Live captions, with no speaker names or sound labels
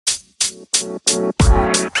Hey,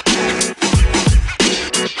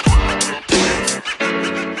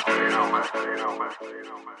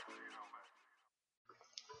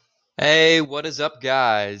 what is up,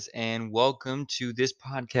 guys? And welcome to this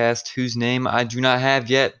podcast whose name I do not have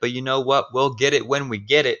yet, but you know what? We'll get it when we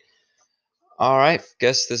get it. All right,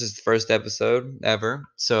 guess this is the first episode ever,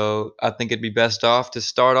 so I think it'd be best off to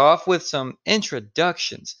start off with some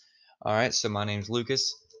introductions. All right, so my name's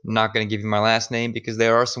Lucas. I'm not going to give you my last name because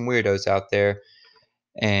there are some weirdos out there,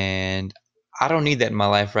 and I don't need that in my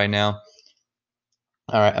life right now.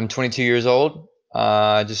 All right, I'm 22 years old.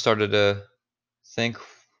 I just started to think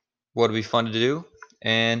what would be fun to do,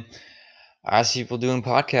 and I see people doing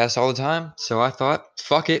podcasts all the time, so I thought,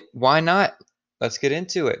 fuck it, why not? Let's get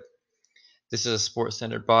into it. This is a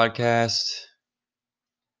sports-centered podcast.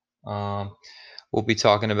 Um, we'll be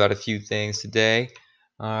talking about a few things today.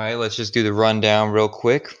 All right, let's just do the rundown real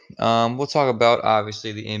quick. We'll talk about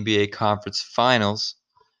obviously the NBA Conference Finals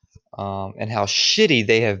and how shitty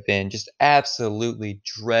they have been, just absolutely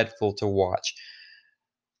dreadful to watch.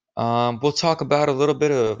 We'll talk about a little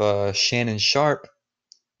bit of Shannon Sharpe.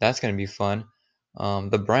 That's going to be fun.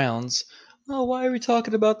 The Browns. Oh, why are we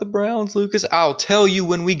talking about the Browns, Lucas? I'll tell you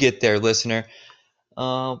when we get there, listener.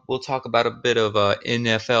 We'll talk about a bit of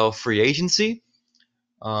NFL free agency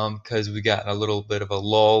because we got a little bit of a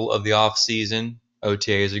lull of the off season.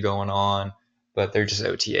 OTAs are going on, but they're just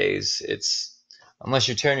OTAs. It's unless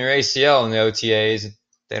you turn your ACL in the OTAs,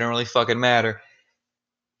 they don't really fucking matter.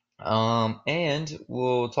 And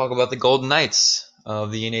we'll talk about the Golden Knights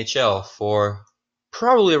of the NHL for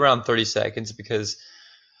probably around 30 seconds because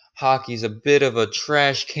hockey's a bit of a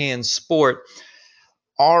trash can sport.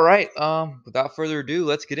 All right, without further ado,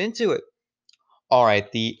 let's get into it. All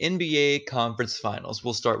right, the NBA Conference Finals.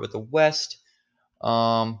 We'll start with the West.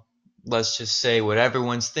 Um, let's just say what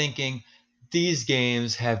everyone's thinking. These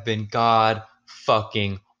games have been god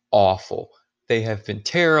fucking awful. They have been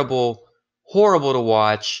terrible, horrible to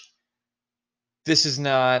watch. This is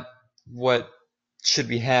not what should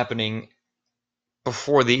be happening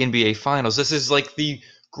before the NBA Finals. This is like the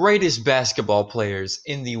greatest basketball players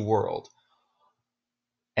in the world.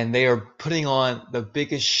 And they are putting on the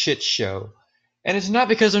biggest shit show. And it's not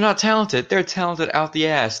because they're not talented. They're talented out the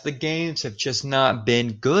ass. The games have just not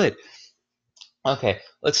been good. Okay,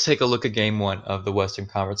 let's take a look at game one of the Western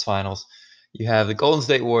Conference Finals. You have the Golden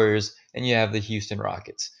State Warriors and you have the Houston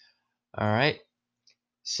Rockets. All right.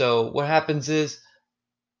 So what happens is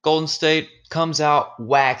Golden State comes out,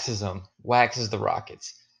 waxes them, waxes the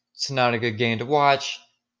Rockets. It's not a good game to watch.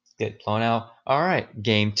 Get blown out. All right,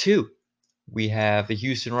 game two. We have the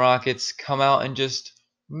Houston Rockets come out and just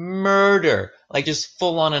murder, like just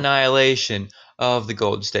full on annihilation of the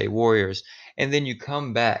Golden State Warriors. And then you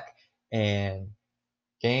come back and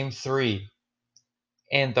game three,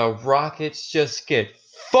 and the Rockets just get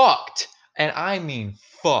fucked. And I mean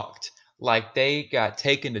fucked. Like they got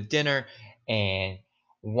taken to dinner and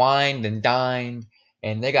wined and dined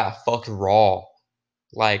and they got fucked raw.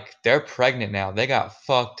 Like they're pregnant now. They got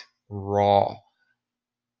fucked raw.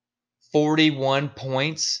 41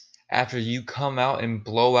 points after you come out and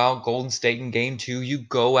blow out Golden State in game two. You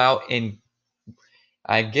go out and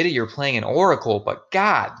I get it, you're playing an Oracle, but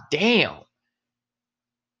god damn.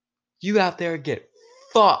 You out there get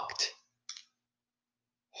fucked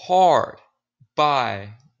hard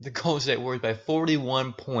by the Golden State Warriors by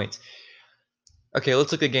 41 points. Okay,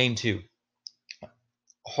 let's look at game two.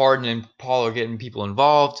 Harden and Paul are getting people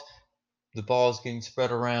involved. The ball's getting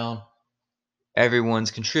spread around. Everyone's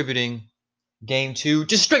contributing. Game two,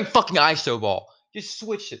 just straight fucking ISO ball. Just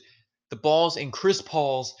switch it. The ball's in Chris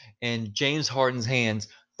Paul's and James Harden's hands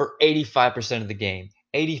for 85% of the game.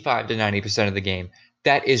 85 to 90% of the game.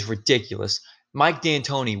 That is ridiculous. Mike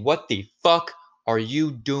D'Antoni, what the fuck are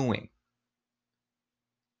you doing?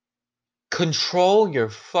 Control your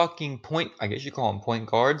fucking point. I guess you call them point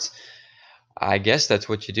guards. I guess that's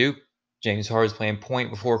what you do. James Harden's playing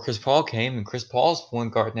point before Chris Paul came, and Chris Paul's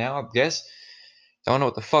point guard now, I guess. Don't know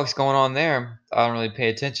what the fuck's going on there. I don't really pay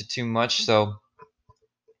attention too much, so.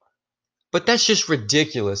 But that's just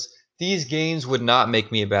ridiculous. These games would not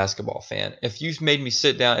make me a basketball fan. If you made me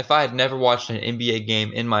sit down, if I had never watched an NBA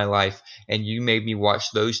game in my life, and you made me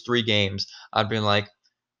watch those three games, I'd be like,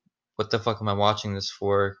 what the fuck am I watching this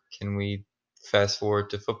for? Can we fast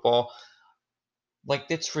forward to football? Like,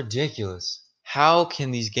 it's ridiculous. How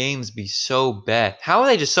can these games be so bad? How are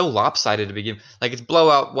they just so lopsided to begin? Like, it's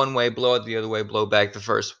blowout one way, blowout the other way, blow back the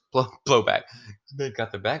first, blow back. They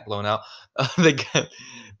got their back blown out.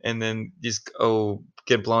 And then just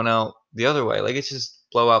get blown out the other way. Like, it's just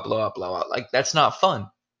blowout, blowout, blowout. Like, that's not fun.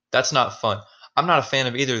 That's not fun. I'm not a fan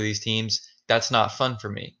of either of these teams. That's not fun for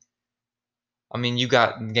me. I mean, you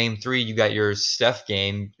got in game 3, you got your Steph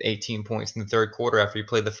game, 18 points in the third quarter after he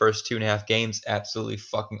played the first 2.5 games, absolutely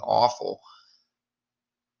fucking awful.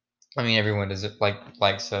 I mean, everyone does it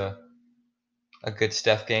likes a good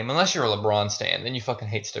Steph game, unless you're a LeBron stan, then you fucking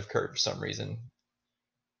hate Steph Curry for some reason.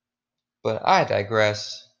 But I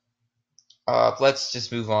digress. Let's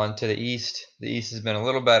just move on to the East. The East has been a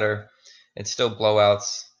little better. It's still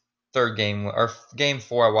blowouts. Third game or game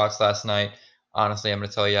 4 I watched last night. Honestly, I'm gonna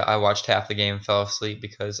tell you, I watched half the game and fell asleep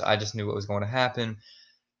because I just knew what was going to happen.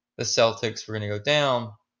 The Celtics were gonna go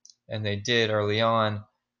down, and they did early on.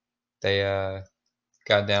 They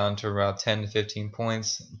got down to around 10 to 15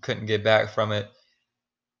 points, couldn't get back from it.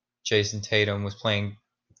 Jason Tatum was playing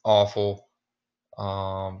awful.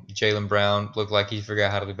 Jaylen Brown looked like he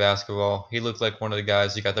forgot how to play basketball. He looked like one of the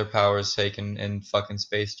guys who got their powers taken in fucking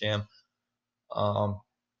Space Jam. Um,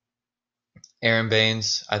 Aaron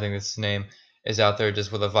Baines, I think that's his name, is out there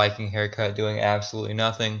just with a Viking haircut doing absolutely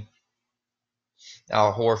nothing.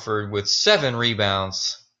 Al Horford with 7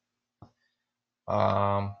 rebounds.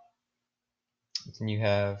 Then you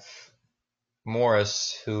have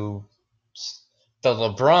Morris, who the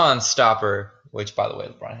LeBron stopper, which by the way,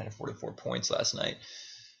 LeBron had 44 points last night.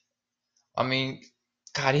 I mean,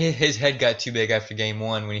 God, his head got too big after game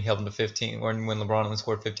 1 when he held him to 15, when LeBron only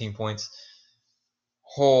scored 15 points.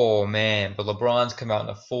 Oh man, but LeBron's come out in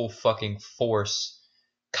a full fucking force.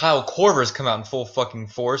 Kyle Korver's come out in full fucking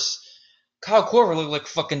force. Kyle Korver looked like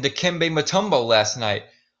fucking Dikembe Mutombo last night.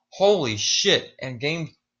 Holy shit! And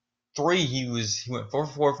game 3, he went 4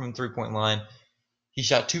 for 4 from the 3-point line. He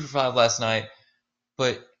shot 2 for 5 last night.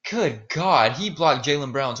 But good God, he blocked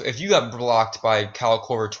Jaylen Brown. So if you got blocked by Kyle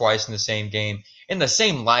Korver twice in the same game, in the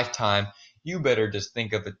same lifetime, you better just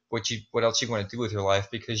think of it, what else you want to do with your life,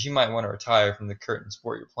 because you might want to retire from the current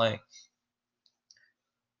sport you're playing.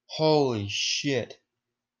 Holy shit.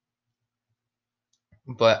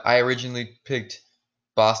 But I originally picked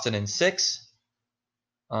Boston in 6.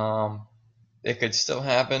 It could still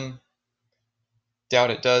happen. Doubt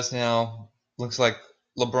it does now. Looks like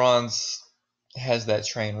LeBron's has that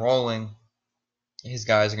train rolling. His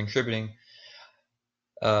guys are contributing.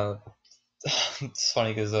 It's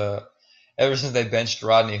funny because ever since they benched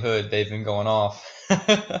Rodney Hood, they've been going off.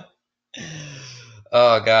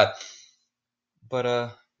 Oh God.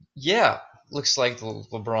 But yeah, looks like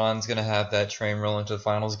LeBron's gonna have that train rolling to the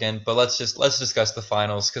finals again. But let's discuss the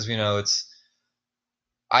finals, because we know it's.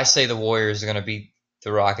 I say the Warriors are gonna beat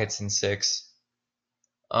the Rockets in 6.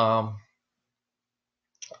 Um,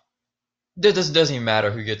 it doesn't even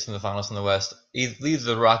matter who gets in the finals in the West. Either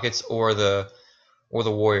the Rockets or the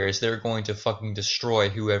Warriors. They're going to fucking destroy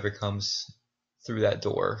whoever comes through that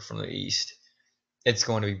door from the East. It's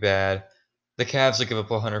going to be bad. The Cavs will give up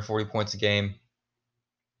 140 points a game.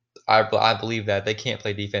 I believe that they can't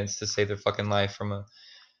play defense to save their fucking life from a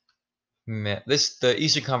man. The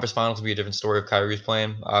Eastern Conference Finals will be a different story if Kyrie's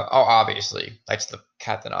playing. Obviously that's the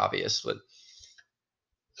Captain Obvious, but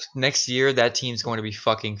next year that team's going to be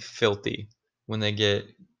fucking filthy when they get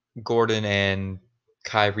Gordon and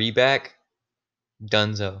Kyrie back.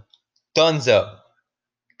 Dunzo, Dunzo,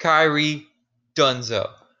 Kyrie, Dunzo,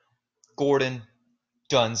 Gordon,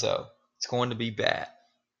 Dunzo. It's going to be bad.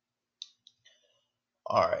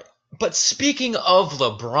 All right. But speaking of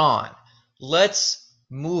LeBron, let's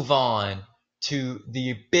move on to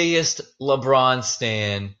the biggest LeBron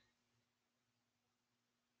stan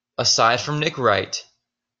aside from Nick Wright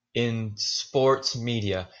in sports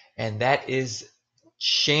media, and that is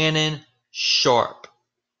Shannon Sharpe.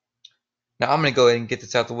 Now, I'm going to go ahead and get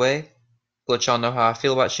this out the way, let y'all know how I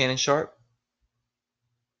feel about Shannon Sharpe.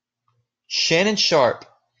 Shannon Sharpe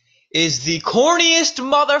is the corniest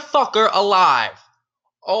motherfucker alive.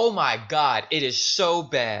 Oh my God, it is so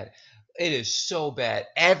bad. It is so bad.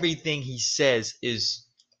 Everything he says is,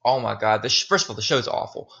 oh my God. First of all, the show's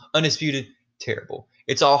awful. Undisputed, terrible.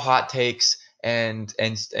 It's all hot takes and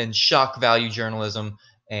shock value journalism,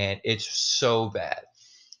 and it's so bad.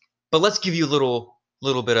 But let's give you a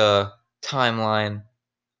little bit of timeline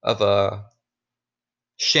of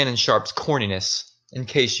Shannon Sharpe's corniness, in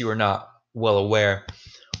case you are not well aware.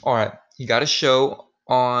 All right, he got a show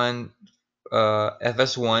on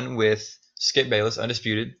FS1 with Skip Bayless,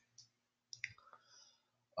 Undisputed.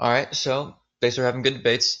 All right, so they start having good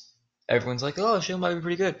debates. Everyone's like, "Oh, show might be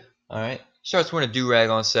pretty good." All right, starts wearing a do rag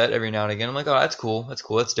on set every now and again. I'm like, "Oh, that's cool. That's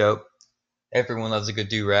cool. That's dope." Everyone loves a good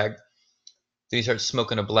do rag. Then he starts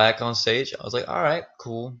smoking a black on stage. I was like, "All right,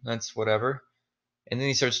 cool. That's whatever." And then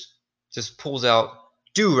he starts just pulls out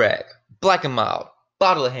do rag, black and mild,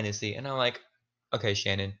 bottle of Hennessy, and I'm like, "Okay,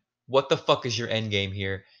 Shannon, what the fuck is your end game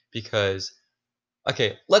here?" Because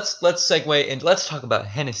okay, let's segue and let's talk about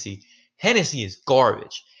Hennessy. Hennessy is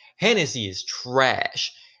garbage. Hennessy is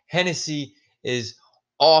trash. Hennessy is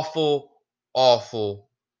awful, awful,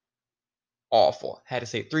 awful. Had to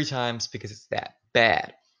say it 3 times because it's that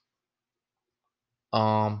bad.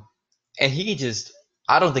 And he just,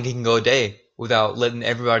 I don't think he can go a day without letting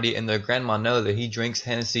everybody and their grandma know that he drinks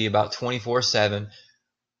Hennessy about 24/7.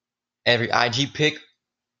 Every IG pic,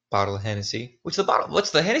 bottle of Hennessy. What's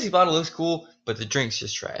the Hennessy bottle looks cool, but the drink's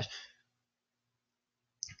just trash.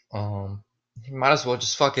 He might as well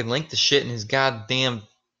just fucking link the shit in his goddamn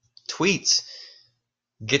tweets.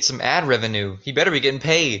 Get some ad revenue. He better be getting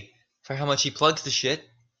paid for how much he plugs the shit.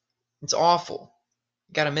 It's awful.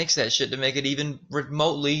 You gotta mix that shit to make it even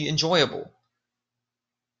remotely enjoyable.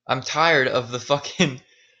 I'm tired of the fucking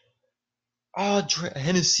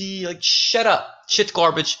Hennessy. Like, shut up. Shit's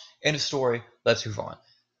garbage. End of story. Let's move on.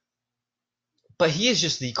 But he is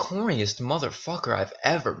just the corniest motherfucker I've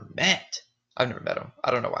ever met. I've never met him.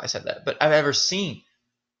 I don't know why I said that, but I've ever seen.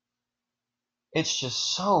 It's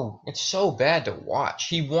so bad to watch.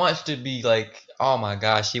 He wants to be like, oh my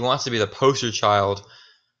gosh, he wants to be the poster child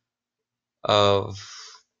of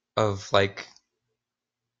like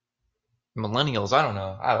millennials. I don't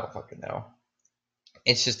know. I don't fucking know.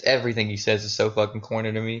 It's just everything he says is so fucking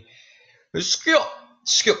corny to me. Skip,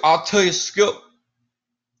 Skip. I'll tell you, Skip.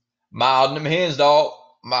 Miles in them hands, dog.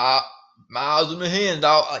 Miles in the hands,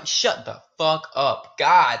 dog. Like, shut the fuck up.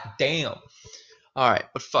 God damn. All right,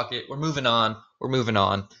 but fuck it. We're moving on.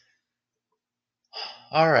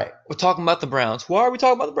 All right, we're talking about the Browns. Why are we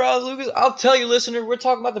talking about the Browns, Lucas? I'll tell you, listener, we're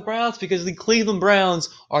talking about the Browns because the Cleveland Browns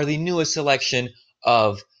are the newest selection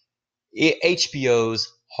of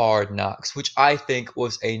HBO's Hard Knocks, which I think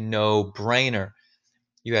was a no-brainer.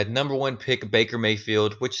 You had number 1 pick Baker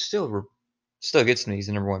Mayfield, which still gets me. He's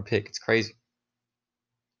the number 1 pick. It's crazy.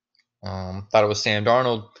 Thought it was Sam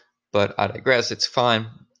Darnold, but I digress. It's fine.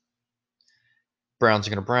 Browns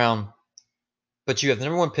are gonna Brown. But you have the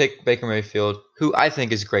number 1 pick Baker Mayfield, who I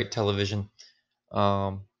think is great television.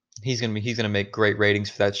 He's gonna make great ratings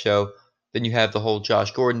for that show. Then you have the whole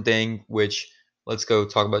Josh Gordon thing, which let's go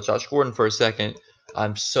talk about Josh Gordon for a second.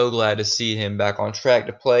 I'm so glad to see him back on track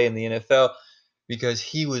to play in the NFL because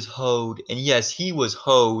he was hoed, and yes, he was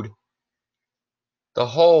hoed. The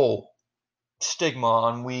whole stigma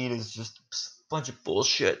on weed is just a bunch of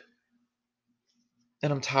bullshit,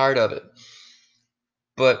 and I'm tired of it.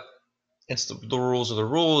 But it's the rules are the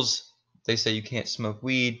rules. They say you can't smoke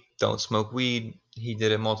weed. Don't smoke weed. He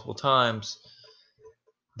did it multiple times.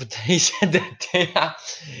 But he said that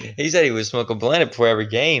he said he would smoke a blend before every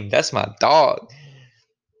game. That's my dog.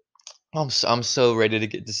 I'm so ready to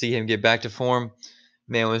get to see him get back to form.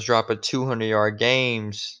 Man was dropping 200-yard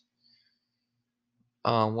games.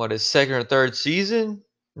 What his second or third season?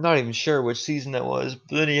 I'm not even sure which season that was.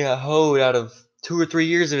 But then he got hoed out of 2 or 3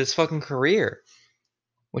 years of his fucking career,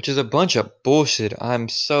 which is a bunch of bullshit. I'm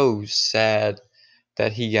so sad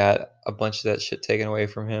that he got a bunch of that shit taken away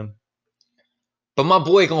from him. But my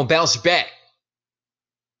boy gonna bounce back.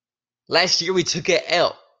 Last year we took an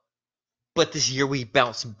L, but this year we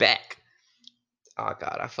bounce back. Oh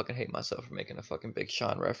god, I fucking hate myself for making a fucking Big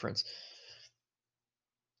Sean reference.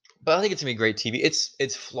 But I think it's gonna be great TV.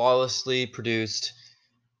 It's flawlessly produced.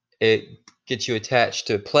 It gets you attached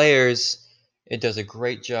to players. It does a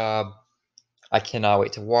great job. I cannot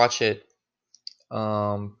wait to watch it.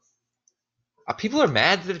 People are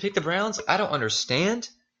mad that they picked the Browns. I don't understand.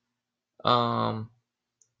 I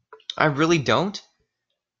really don't.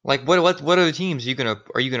 Like, what other teams are you gonna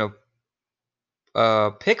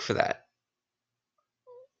pick for that?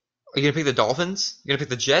 Are you gonna pick the Dolphins? You gonna pick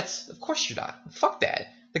the Jets? Of course you're not. Fuck that.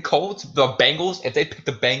 The Colts, the Bengals. If they picked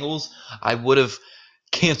the Bengals, I would have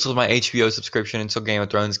canceled my HBO subscription until Game of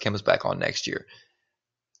Thrones comes back on next year.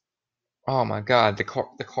 Oh my God, the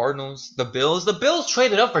Cardinals, the Bills. The Bills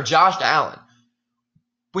traded up for Josh Allen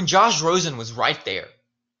when Josh Rosen was right there.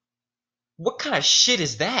 What kind of shit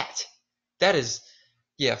is that? That is,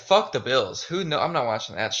 yeah. Fuck the Bills. Who know? I'm not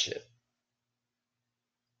watching that shit.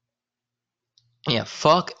 Yeah,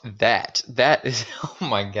 fuck that. That is, oh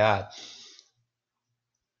my God.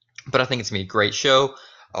 But I think it's gonna be a great show.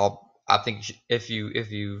 I think if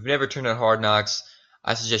you've never turned on Hard Knocks,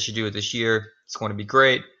 I suggest you do it this year. It's going to be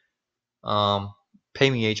great. Pay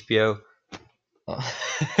me HBO.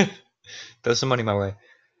 Throw some money my way.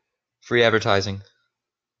 Free advertising.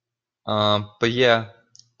 But yeah, I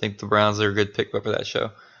think the Browns are a good pick for that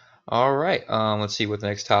show. All right. Let's see what the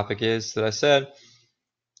next topic is that I said.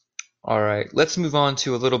 All right. Let's move on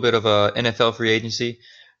to a little bit of a NFL free agency.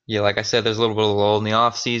 Yeah, like I said, there's a little bit of a lull in the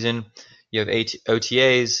off season. You have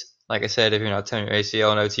OTAs. Like I said, if you're not tearing your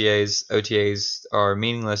ACL and OTAs are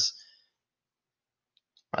meaningless.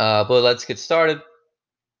 But let's get started.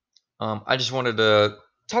 I just wanted to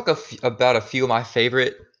talk about a few of my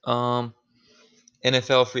favorite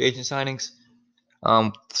NFL free agent signings.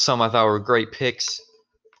 Some I thought were great picks,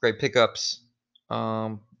 great pickups.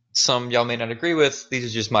 Um, some y'all may not agree with. These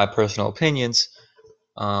are just my personal opinions.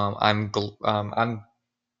 I'm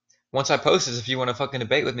once I post this, if you want to fucking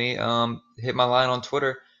debate with me, hit my line on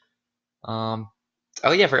Twitter. Um,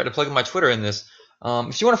 oh yeah, I forgot to plug in my Twitter in this.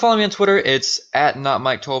 If you want to follow me on Twitter, it's at not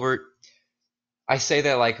Mike Tolbert. I say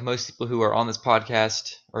that like most people who are on this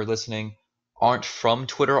podcast or listening aren't from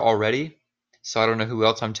Twitter already, so I don't know who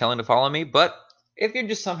else I'm telling to follow me. But if you're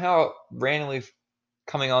just somehow randomly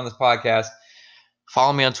coming on this podcast,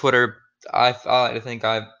 follow me on Twitter. I like to think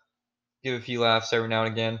I give a few laughs every now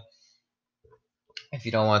and again. If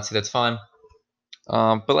you don't want to, that's fine.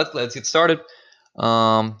 But let's get started.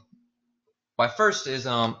 Um, my first is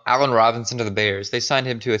Allen Robinson to the Bears. They signed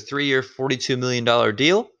him to a 3-year, $42 million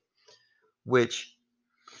deal, which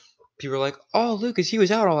people are like, "Oh, Lucas, he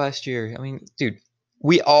was out all last year." I mean, dude,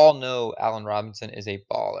 we all know Allen Robinson is a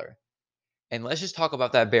baller. And let's just talk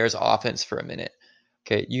about that Bears offense for a minute.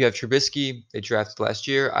 Okay, you have Trubisky. They drafted last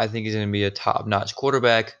year. I think he's going to be a top-notch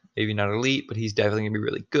quarterback. Maybe not elite, but he's definitely going to be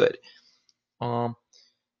really good. Um,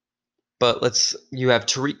 but you have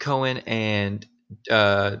Tariq Cohen and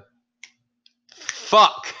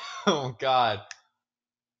fuck. Oh God.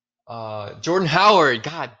 Jordan Howard.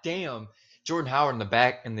 God damn. Jordan Howard in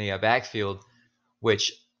the backfield,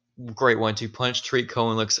 which great 1-2 punch. Tariq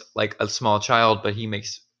Cohen looks like a small child, but he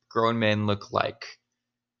makes grown men look like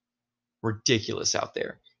ridiculous out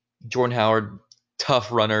there. Jordan Howard,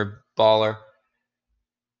 tough runner, baller.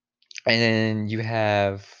 And then you'll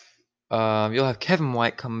have Kevin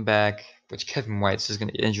White coming back, which Kevin White's is going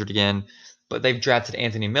to get injured again. But they've drafted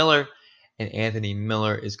Anthony Miller, and Anthony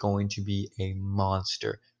Miller is going to be a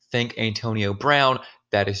monster. Think Antonio Brown.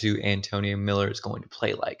 That is who Antonio Miller is going to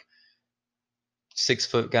play like.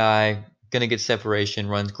 6-foot guy, gonna get separation,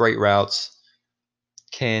 runs great routes,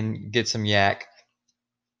 can get some yak.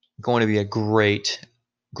 Going to be a great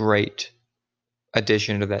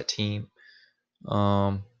addition to that team.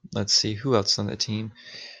 Um, let's see who else on the team.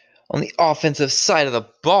 On the offensive side of the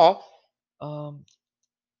ball, um,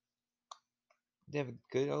 they have a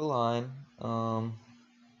good O line.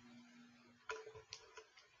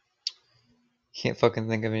 Can't fucking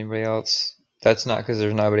think of anybody else. That's not because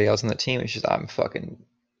there's nobody else on the team. It's just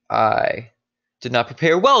I did not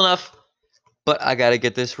prepare well enough. But I gotta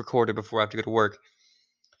get this recorded before I have to go to work.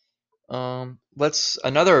 Let's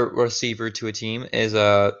another receiver to a team is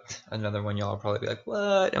another one y'all will probably be like,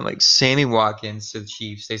 what? I'm like Sammy Watkins to the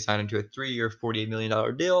Chiefs. They signed him to a 3-year, $48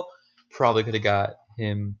 million deal. Probably could have got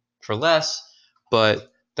him for less,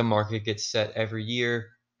 but the market gets set every year,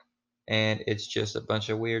 and it's just a bunch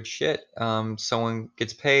of weird shit. Someone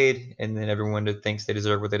gets paid, and then everyone thinks they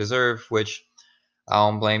deserve what they deserve, which I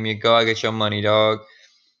don't blame you. Go, I get your money, dog.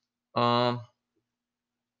 Um,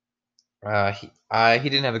 he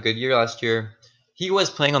didn't have a good year last year. He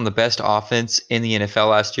was playing on the best offense in the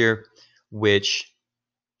NFL last year, which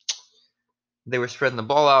they were spreading the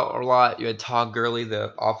ball out a lot. You had Todd Gurley,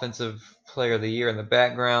 the offensive player of the year, in the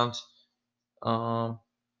background, um,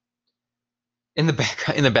 in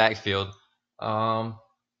the backfield. Um,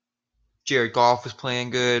 Jared Goff was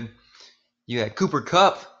playing good. You had Cooper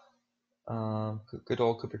Kupp, good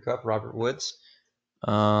old Cooper Kupp, Robert Woods.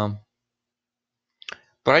 Um,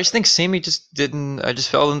 but I just think Sammy just didn't. I just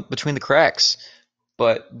fell in between the cracks.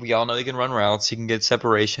 But we all know he can run routes. He can get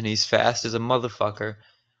separation. He's fast as a motherfucker.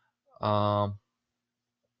 Um,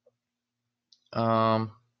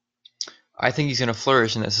 um, I think he's gonna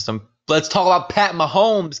flourish in that system. Let's talk about Pat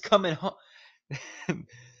Mahomes coming home.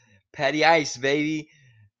 Patty Ice, baby.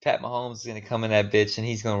 Pat Mahomes is gonna come in that bitch and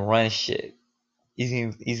he's gonna run shit.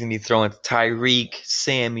 He's gonna be throwing Tyreek,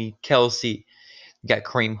 Sammy, Kelsey. You got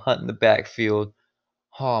Kareem Hunt in the backfield.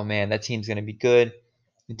 Oh man, that team's gonna be good.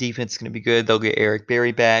 The defense is gonna be good. They'll get Eric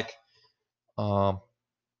Berry back. Um,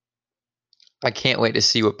 I can't wait to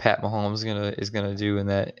see what Pat Mahomes is gonna do in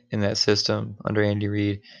that system under Andy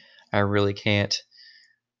Reid. I really can't.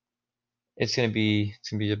 It's gonna be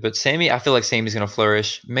good. But Sammy, I feel like Sammy's gonna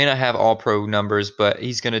flourish. May not have all pro numbers, but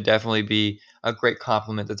he's gonna definitely be a great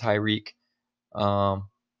complement to Tyreek. Um,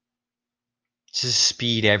 just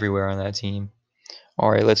speed everywhere on that team. All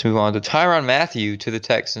right, let's move on to Tyrann Mathieu to the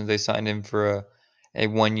Texans. They signed him for a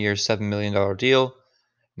 1-year, $7 million deal.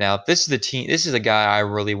 Now, this is the team. This is a guy I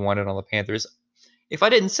really wanted on the Panthers. If I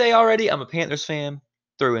didn't say already, I'm a Panthers fan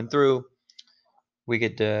through and through. I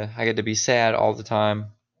get to be sad all the time.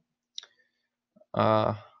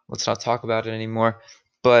 Uh, let's not talk about it anymore.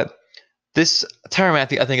 But This Tyrann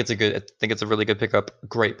Matthew, I think it's a really good pickup,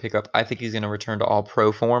 great pickup. I think he's going to return to all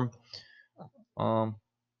pro form. Um,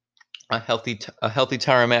 a healthy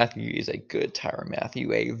Tyrann Matthew is a good Tyrann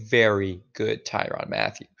Matthew, a very good Tyrann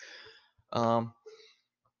Matthew. Um,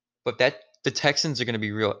 but the Texans are going to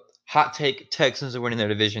be real. Hot take: Texans are winning their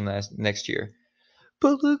division next year.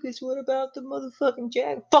 But Lucas, what about the motherfucking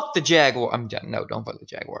Jag? Fuck the Jaguar. I'm done. No, don't fuck the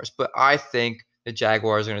Jaguars. But I think the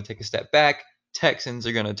Jaguars are going to take a step back. Texans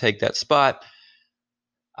are going to take that spot.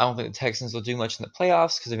 I don't think the Texans will do much in the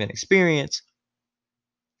playoffs because of inexperience.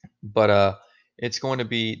 But it's going to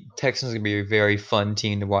be Texans going to be a very fun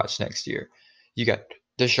team to watch next year. You got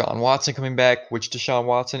Deshaun Watson coming back, which Deshaun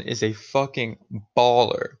Watson is a fucking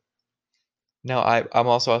baller. Now I'm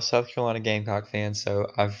also a South Carolina Gamecock fan, so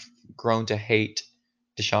I've grown to hate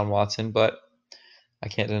Deshaun Watson, but I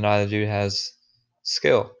can't deny the dude has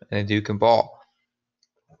skill and the dude can ball.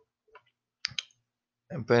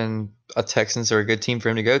 But Texans are a good team for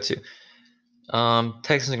him to go to.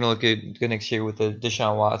 Texans are going to look good next year with the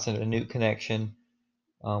Deshaun Watson, a Newt connection.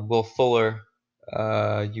 Will Fuller.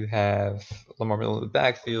 You have Lamar Miller in the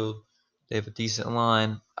backfield. They have a decent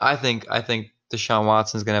line. I think Deshaun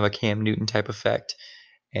Watson is going to have a Cam Newton type effect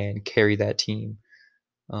and carry that team.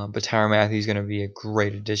 But Tyrann Matthew is going to be a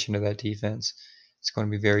great addition to that defense. It's going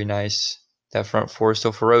to be very nice. That front four is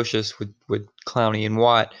still ferocious with Clowney and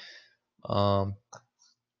Watt. Um,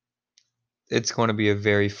 it's going to be a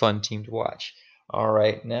very fun team to watch. All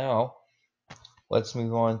right, now let's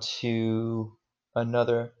move on to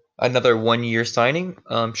another 1 year signing.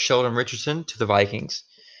 Sheldon Richardson to the Vikings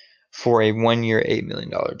for a 1 year, $8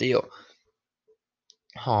 million deal.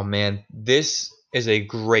 Oh man, this is a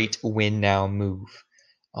great win now move.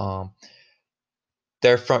 Um,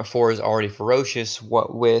 their front four is already ferocious.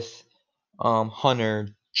 What with Hunter,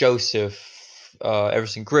 Joseph,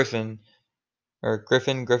 Everson Griffin, or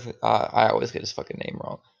Griffin. I always get his fucking name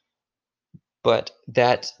wrong. But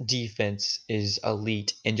that defense is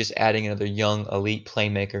elite, and just adding another young elite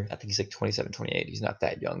playmaker. I think he's like 27, 28. He's not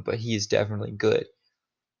that young, but he is definitely good.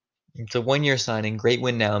 It's a 1 year signing, great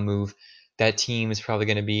win now move. That team is probably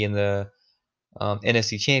going to be in the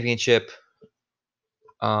NFC Championship,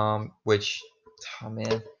 which, oh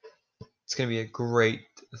man, it's going to be it's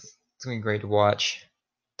going to be great to watch.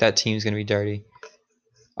 That team's going to be dirty.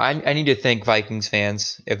 I need to thank Vikings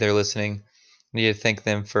fans if they're listening. I need to thank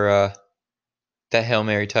them for that Hail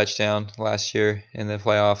Mary touchdown last year in the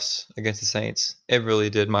playoffs against the Saints. It really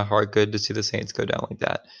did my heart good to see the Saints go down like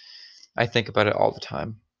that. I think about it all the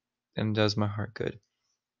time, and it does my heart good.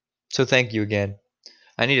 So thank you again.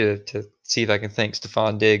 I need to see if I can thank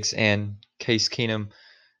Stephon Diggs and Case Keenum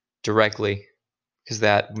directly because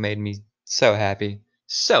that made me so happy.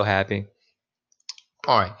 So happy.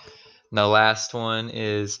 All right. Now, the last one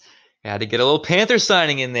is I had to get a little Panther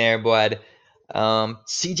signing in there, bud.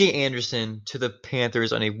 CJ Anderson to the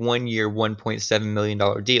Panthers on a 1 year, $1.7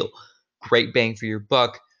 million deal. Great bang for your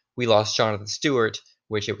buck. We lost Jonathan Stewart,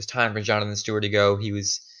 which it was time for Jonathan Stewart to go. He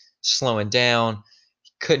was slowing down,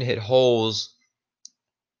 couldn't hit holes.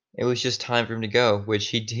 It was just time for him to go, which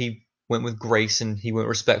he went with grace and he went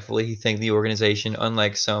respectfully. He thanked the organization,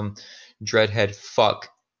 unlike some dreadhead fuck.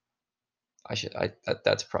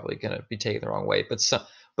 That's probably gonna be taken the wrong way,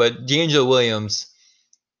 but D'Angelo Williams,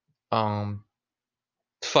 um,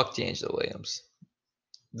 fuck D'Angelo Williams.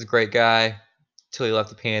 He's a great guy till he left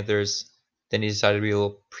the Panthers. Then he decided to be a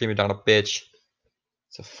little prima donna bitch.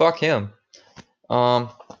 So fuck him. Yeah,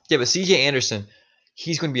 but CJ Anderson,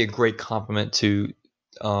 he's going to be a great compliment to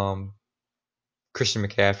Christian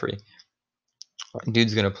McCaffrey.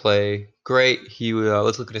 Dude's going to play great.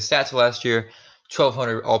 Let's look at his stats last year: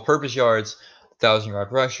 1,200 all-purpose yards,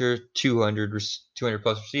 1,000-yard rusher, 200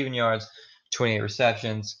 plus receiving yards, 28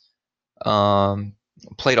 receptions.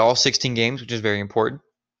 Played all 16 games, which is very important.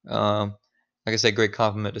 Like I said, great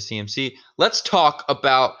compliment to CMC. Let's talk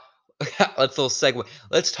about let's little segue.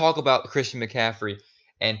 Let's talk about Christian McCaffrey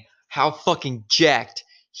and how fucking jacked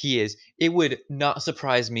he is. It would not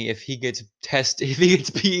surprise me if he gets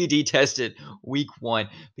PED tested week 1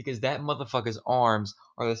 because that motherfucker's arms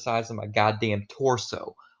are the size of my goddamn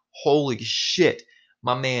torso. Holy shit,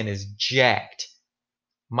 my man is jacked.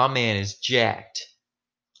 My man is jacked.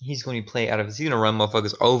 He's going to play out of his. He's going to run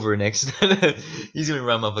motherfuckers over next. He's going to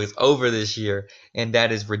run motherfuckers over this year, and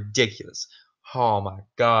that is ridiculous. Oh my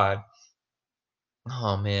god.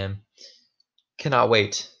 Oh man. Cannot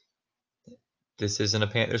wait. This isn't a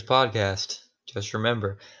Panthers podcast. Just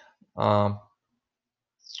remember. Um.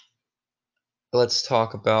 Let's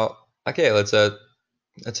talk about. Okay.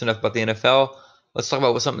 That's enough about the NFL. Let's talk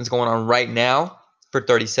about what something's going on right now for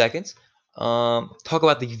 30 seconds. Talk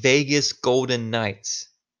about the Vegas Golden Knights.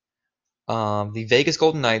 The Vegas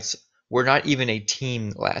Golden Knights were not even a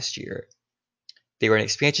team last year. They were an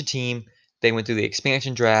expansion team. They went through the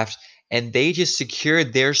expansion draft, and they just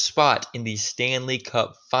secured their spot in the Stanley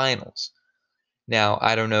Cup Finals. Now,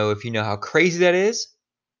 I don't know if you know how crazy that is,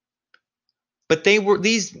 but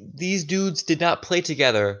these dudes did not play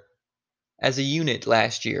together as a unit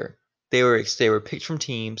last year. They were picked from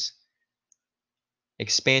teams,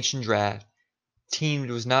 expansion draft. Team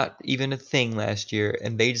was not even a thing last year,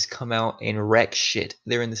 and they just come out and wreck shit.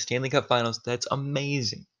 They're in the Stanley Cup Finals. That's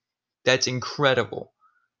amazing. That's incredible.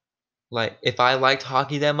 Like, if I liked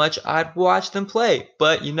hockey that much, I'd watch them play.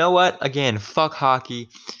 But you know what? Again, fuck hockey.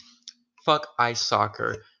 Fuck ice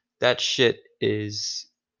soccer. That shit is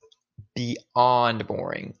beyond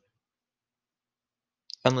boring.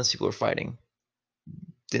 Unless people are fighting,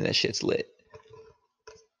 then that shit's lit.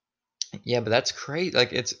 Yeah, but that's crazy.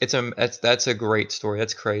 Like, that's a great story.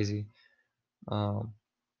 That's crazy. Um,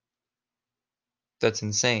 that's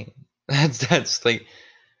insane. That's like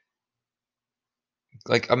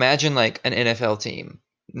imagine like an NFL team,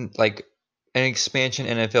 like an expansion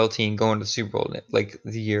NFL team going to the Super Bowl like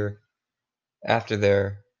the year after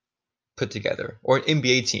they're put together, or an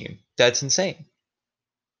NBA team. That's insane.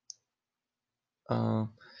 Uh,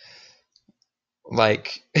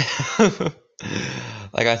 like,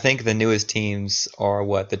 like I think the newest teams are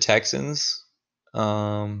what the Texans.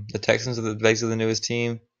 The Texans are basically the newest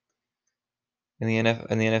team in the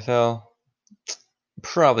NFL.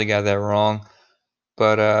 Probably got that wrong,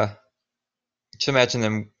 but just imagine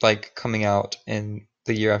them like coming out in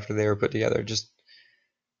the year after they were put together,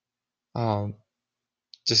 um,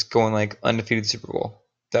 just going like undefeated Super Bowl.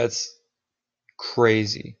 That's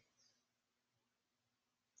crazy.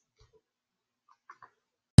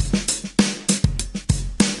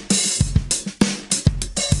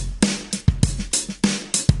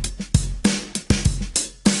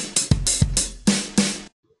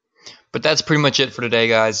 But that's pretty much it for today,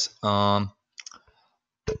 guys. Like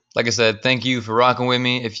I said, thank you for rocking with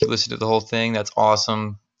me. If you listened to the whole thing, that's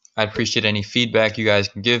awesome. I appreciate any feedback you guys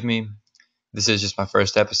can give me. This is just my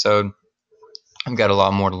first episode. I've got a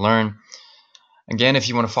lot more to learn. Again, if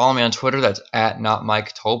you want to follow me on Twitter, that's at not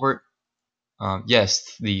Mike Tolbert.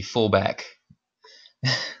 Yes, the fullback.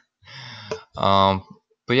 um,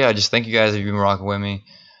 but yeah, just thank you guys if you've been rocking with me.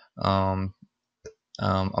 Um,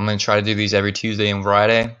 I'm gonna try to do these every Tuesday and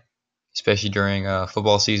Friday, especially during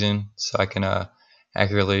football season, so I can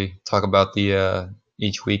accurately talk about the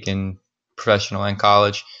each week in professional and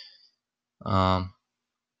college.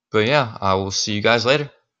 But yeah, I will see you guys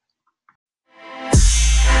later.